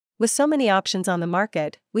With so many options on the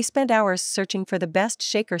market, we spend hours searching for the best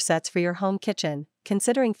shaker sets for your home kitchen,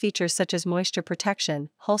 considering features such as moisture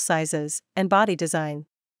protection, hole sizes, and body design.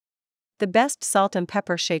 The best salt and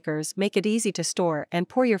pepper shakers make it easy to store and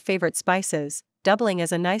pour your favorite spices, doubling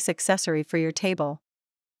as a nice accessory for your table.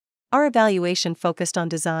 Our evaluation focused on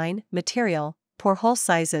design, material, pour hole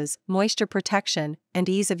sizes, moisture protection, and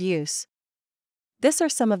ease of use. These are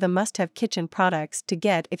some of the must-have kitchen products to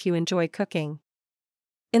get if you enjoy cooking.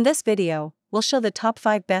 In this video, we'll show the top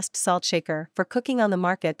 5 best salt shaker for cooking on the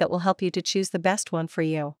market that will help you to choose the best one for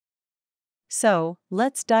you. So,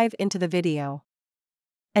 let's dive into the video.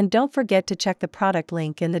 And don't forget to check the product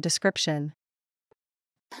link in the description.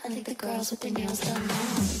 I think the girls with their nails done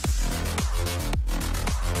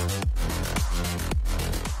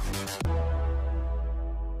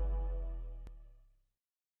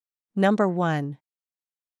Number 1.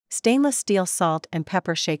 Stainless steel salt and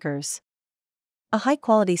pepper shakers. A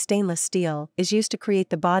high-quality stainless steel is used to create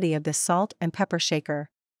the body of this salt and pepper shaker.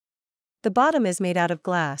 The bottom is made out of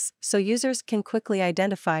glass, so users can quickly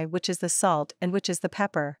identify which is the salt and which is the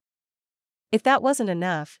pepper. If that wasn't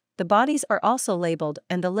enough, the bodies are also labeled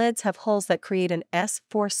and the lids have holes that create an S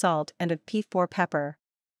for salt and a P for pepper.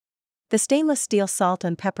 The stainless steel salt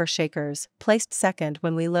and pepper shakers placed second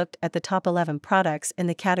when we looked at the top 11 products in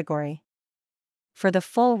the category. For the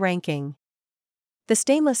full ranking, the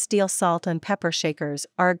stainless steel salt and pepper shakers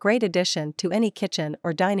are a great addition to any kitchen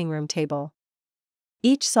or dining room table.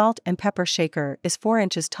 Each salt and pepper shaker is 4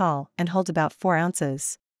 inches tall and holds about 4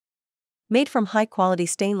 ounces. Made from high-quality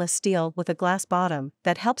stainless steel with a glass bottom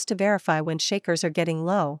that helps to verify when shakers are getting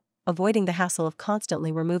low, avoiding the hassle of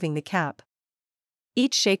constantly removing the cap.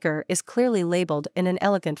 Each shaker is clearly labeled in an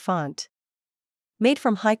elegant font. Made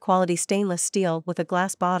from high-quality stainless steel with a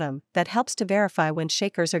glass bottom that helps to verify when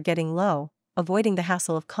shakers are getting low, avoiding the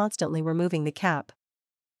hassle of constantly removing the cap.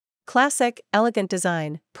 Classic, elegant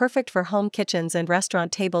design, perfect for home kitchens and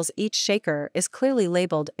restaurant tables. Each shaker is clearly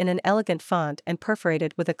labeled in an elegant font and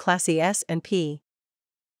perforated with a classy S and P.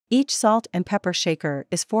 Each salt and pepper shaker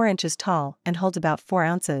is 4 inches tall and holds about 4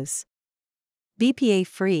 ounces.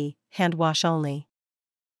 BPA-free, hand wash only.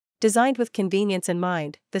 Designed with convenience in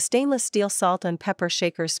mind, the stainless steel salt and pepper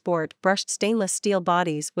shakers sport brushed stainless steel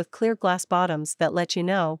bodies with clear glass bottoms that let you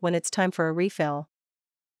know when it's time for a refill.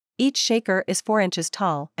 Each shaker is 4 inches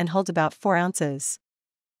tall and holds about 4 ounces.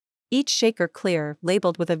 Each shaker clear,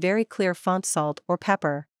 labeled with a very clear font salt or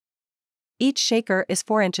pepper. Each shaker is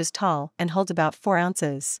 4 inches tall and holds about 4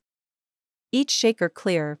 ounces. Each shaker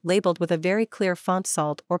clear, labeled with a very clear font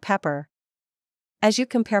salt or pepper. As you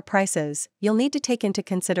compare prices, you'll need to take into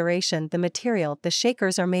consideration the material the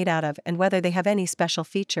shakers are made out of and whether they have any special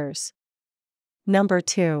features. Number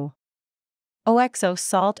 2. OXO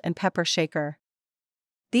Salt and Pepper Shaker.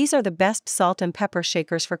 These are the best salt and pepper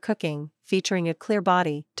shakers for cooking, featuring a clear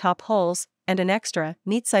body, top holes, and an extra,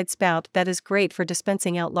 neat side spout that is great for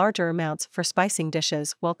dispensing out larger amounts for spicing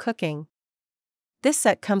dishes while cooking. This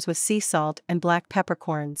set comes with sea salt and black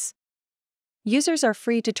peppercorns. Users are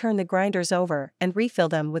free to turn the grinders over and refill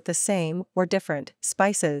them with the same or different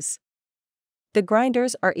spices. The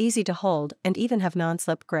grinders are easy to hold and even have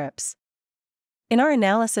non-slip grips. In our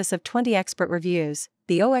analysis of 20 expert reviews,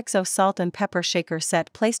 the OXO Salt and Pepper Shaker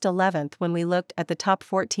set placed 11th when we looked at the top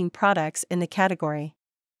 14 products in the category.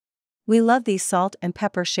 We love these salt and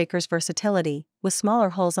pepper shakers' versatility, with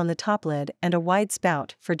smaller holes on the top lid and a wide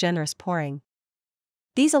spout for generous pouring.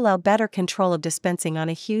 These allow better control of dispensing on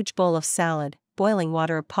a huge bowl of salad, boiling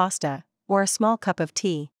water of pasta, or a small cup of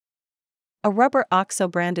tea. A rubber OXO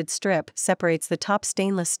branded strip separates the top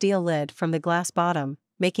stainless steel lid from the glass bottom,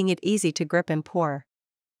 making it easy to grip and pour.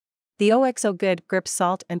 The OXO Good Grip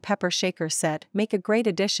Salt and Pepper Shaker set make a great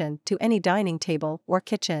addition to any dining table or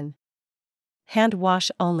kitchen. Hand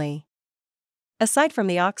wash only. Aside from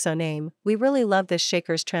the OXO name, we really love this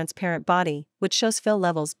shaker's transparent body, which shows fill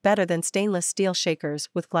levels better than stainless steel shakers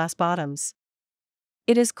with glass bottoms.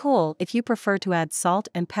 It is cool if you prefer to add salt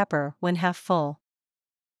and pepper when half full.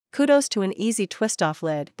 Kudos to an easy twist-off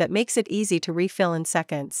lid that makes it easy to refill in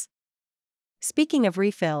seconds. Speaking of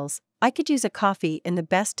refills, I could use a coffee in the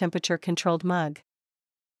best temperature-controlled mug.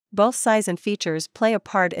 Both size and features play a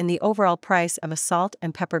part in the overall price of a salt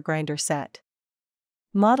and pepper grinder set.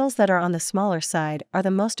 Models that are on the smaller side are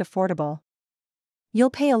the most affordable. You'll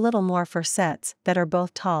pay a little more for sets that are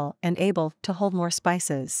both tall and able to hold more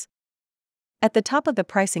spices. At the top of the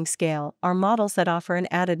pricing scale are models that offer an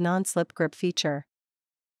added non-slip grip feature.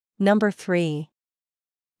 Number 3.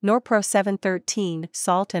 Norpro 713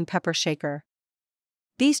 Salt and Pepper Shaker.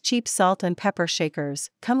 These cheap salt and pepper shakers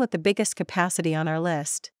come with the biggest capacity on our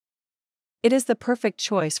list. It is the perfect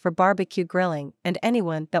choice for barbecue grilling and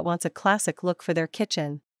anyone that wants a classic look for their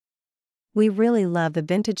kitchen. We really love the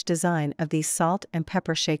vintage design of these salt and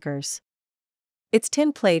pepper shakers. Its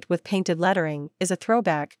tin plate with painted lettering is a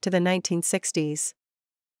throwback to the 1960s.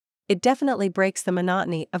 It definitely breaks the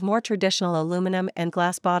monotony of more traditional aluminum and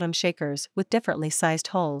glass bottom shakers with differently sized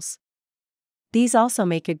holes. These also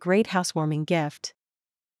make a great housewarming gift.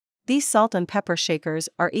 These salt and pepper shakers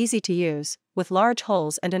are easy to use, with large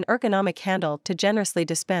holes and an ergonomic handle to generously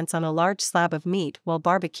dispense on a large slab of meat while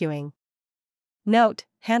barbecuing. Note: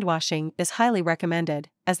 hand washing is highly recommended,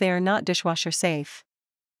 as they are not dishwasher safe.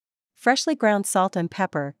 Freshly ground salt and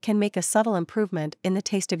pepper can make a subtle improvement in the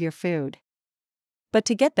taste of your food. But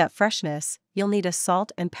to get that freshness, you'll need a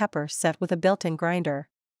salt and pepper set with a built-in grinder.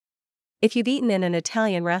 If you've eaten in an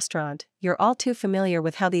Italian restaurant, you're all too familiar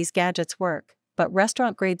with how these gadgets work, but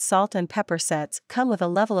restaurant-grade salt and pepper sets come with a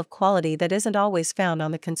level of quality that isn't always found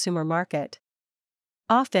on the consumer market.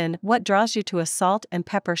 Often, what draws you to a salt and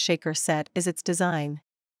pepper shaker set is its design.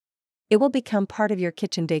 It will become part of your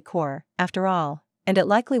kitchen decor, after all, and it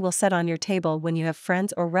likely will set on your table when you have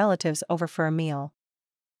friends or relatives over for a meal.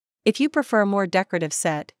 If you prefer a more decorative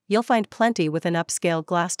set, you'll find plenty with an upscale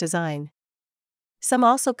glass design. Some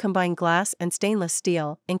also combine glass and stainless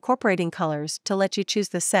steel, incorporating colors to let you choose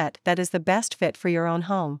the set that is the best fit for your own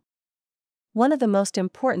home. One of the most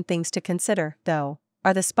important things to consider, though,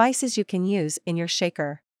 are the spices you can use in your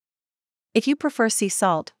shaker. If you prefer sea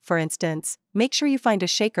salt, for instance, make sure you find a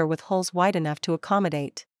shaker with holes wide enough to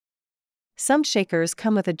accommodate. Some shakers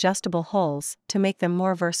come with adjustable holes to make them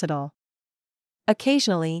more versatile.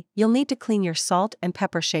 Occasionally, you'll need to clean your salt and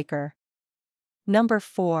pepper shaker. Number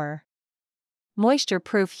 4.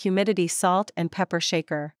 Moisture-proof humidity salt and pepper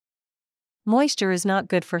shaker. Moisture is not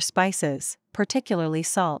good for spices, particularly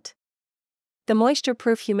salt. The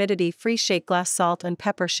moisture-proof humidity-free shake glass salt and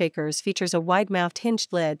pepper shakers features a wide-mouthed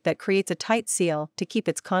hinged lid that creates a tight seal to keep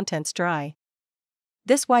its contents dry.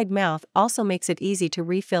 This wide mouth also makes it easy to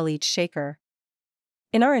refill each shaker.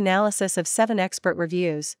 In our analysis of 7 expert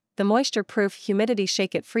reviews, the moisture-proof humidity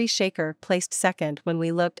shake-it-free shaker placed second when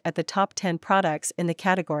we looked at the top 10 products in the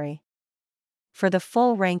category. For the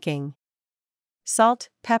full ranking: salt,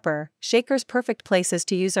 pepper, shakers. Perfect places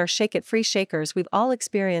to use our shake-it-free shakers. We've all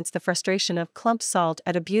experienced the frustration of clumped salt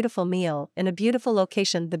at a beautiful meal in a beautiful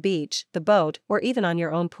location: the beach, the boat, or even on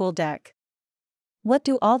your own pool deck. What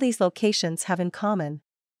do all these locations have in common?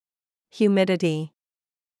 Humidity.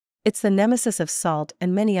 It's the nemesis of salt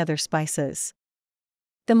and many other spices.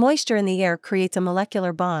 The moisture in the air creates a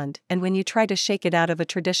molecular bond, and when you try to shake it out of a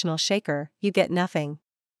traditional shaker, you get nothing.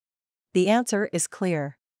 The answer is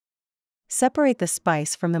clear. Separate the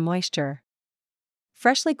spice from the moisture.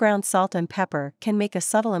 Freshly ground salt and pepper can make a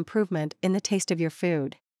subtle improvement in the taste of your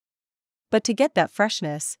food. But to get that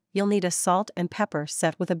freshness, you'll need a salt and pepper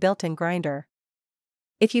set with a built-in grinder.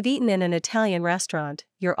 If you've eaten in an Italian restaurant,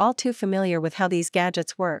 you're all too familiar with how these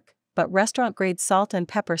gadgets work, but restaurant-grade salt and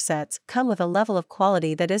pepper sets come with a level of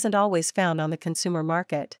quality that isn't always found on the consumer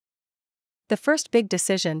market. The first big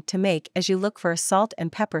decision to make as you look for a salt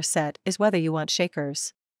and pepper set is whether you want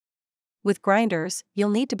shakers. With grinders, you'll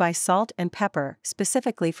need to buy salt and pepper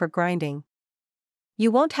specifically for grinding.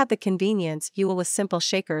 You won't have the convenience you will with simple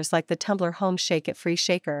shakers like the Tumbler Home Shake-It-Free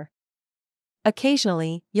shaker.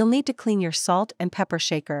 Occasionally, you'll need to clean your salt and pepper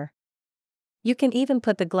shaker. You can even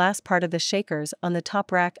put the glass part of the shakers on the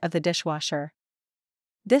top rack of the dishwasher.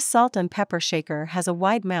 This salt and pepper shaker has a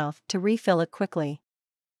wide mouth to refill it quickly.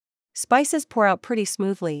 Spices pour out pretty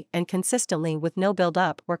smoothly and consistently with no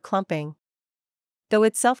build-up or clumping. Though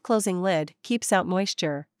its self-closing lid keeps out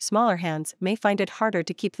moisture, smaller hands may find it harder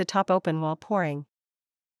to keep the top open while pouring.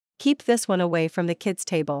 Keep this one away from the kids'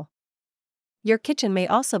 table. Your kitchen may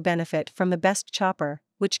also benefit from the best chopper,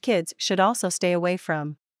 which kids should also stay away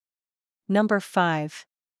from. Number 5.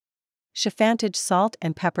 Cheffantage salt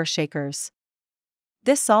and pepper shakers.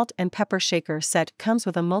 This salt and pepper shaker set comes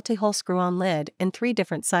with a multi-hole screw-on lid in 3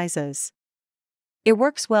 different sizes. It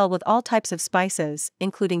works well with all types of spices,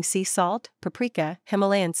 including sea salt, paprika,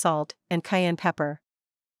 Himalayan salt, and cayenne pepper.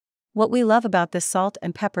 What we love about this salt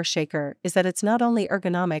and pepper shaker is that it's not only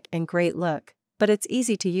ergonomic and great look, but it's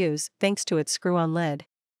easy to use thanks to its screw-on lid.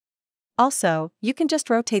 Also, you can just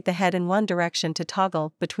rotate the head in one direction to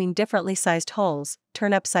toggle between differently sized holes,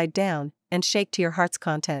 turn upside down, and shake to your heart's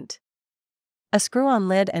content. A screw-on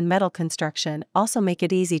lid and metal construction also make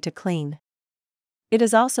it easy to clean. It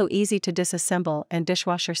is also easy to disassemble and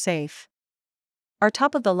dishwasher safe. Our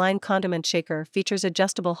top-of-the-line condiment shaker features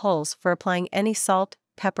adjustable holes for applying any salt,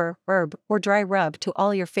 pepper, herb, or dry rub to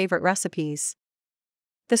all your favorite recipes.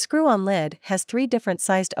 The screw-on lid has 3 different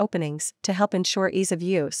sized openings to help ensure ease of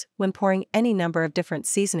use when pouring any number of different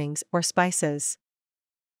seasonings or spices.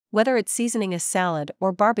 Whether it's seasoning a salad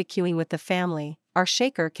or barbecuing with the family, our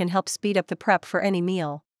shaker can help speed up the prep for any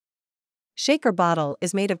meal. Shaker bottle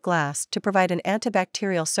is made of glass to provide an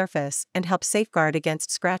antibacterial surface and help safeguard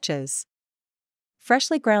against scratches.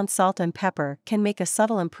 Freshly ground salt and pepper can make a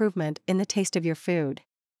subtle improvement in the taste of your food.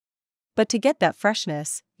 But to get that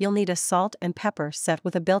freshness, you'll need a salt and pepper set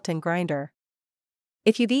with a built-in grinder.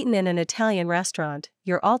 If you've eaten in an Italian restaurant,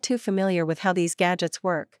 you're all too familiar with how these gadgets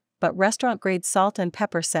work, but restaurant-grade salt and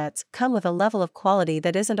pepper sets come with a level of quality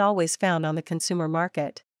that isn't always found on the consumer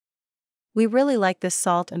market. We really like this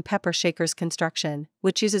salt and pepper shaker's construction,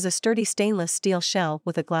 which uses a sturdy stainless steel shell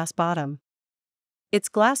with a glass bottom. Its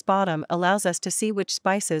glass bottom allows us to see which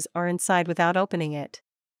spices are inside without opening it.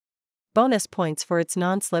 Bonus points for its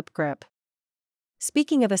non-slip grip.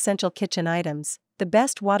 Speaking of essential kitchen items, the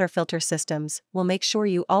best water filter systems will make sure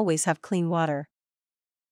you always have clean water.